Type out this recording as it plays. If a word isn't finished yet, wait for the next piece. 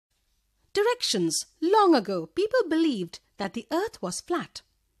Directions. Long ago, people believed that the earth was flat.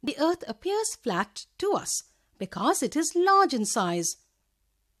 The earth appears flat to us because it is large in size.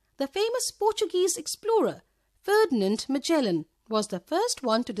 The famous Portuguese explorer Ferdinand Magellan was the first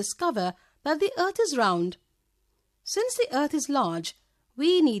one to discover that the earth is round. Since the earth is large,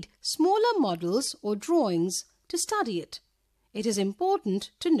 we need smaller models or drawings to study it. It is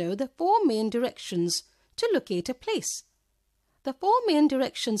important to know the four main directions to locate a place. The four main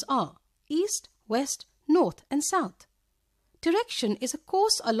directions are east, west, north and south. Direction is a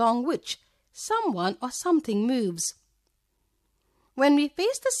course along which someone or something moves. When we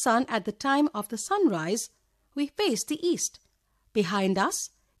face the sun at the time of the sunrise, we face the east. Behind us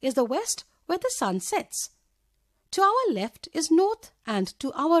is the west where the sun sets. To our left is north and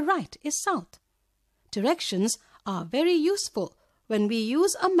to our right is south. Directions are very useful when we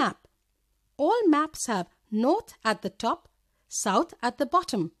use a map. All maps have north at the top, south at the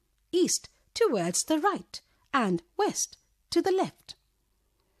bottom, east towards the right, and west to the left.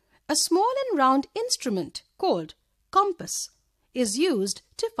 A small and round instrument called compass is used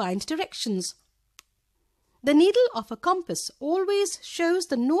to find directions. The needle of a compass always shows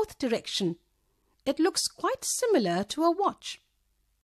the north direction. It looks quite similar to a watch.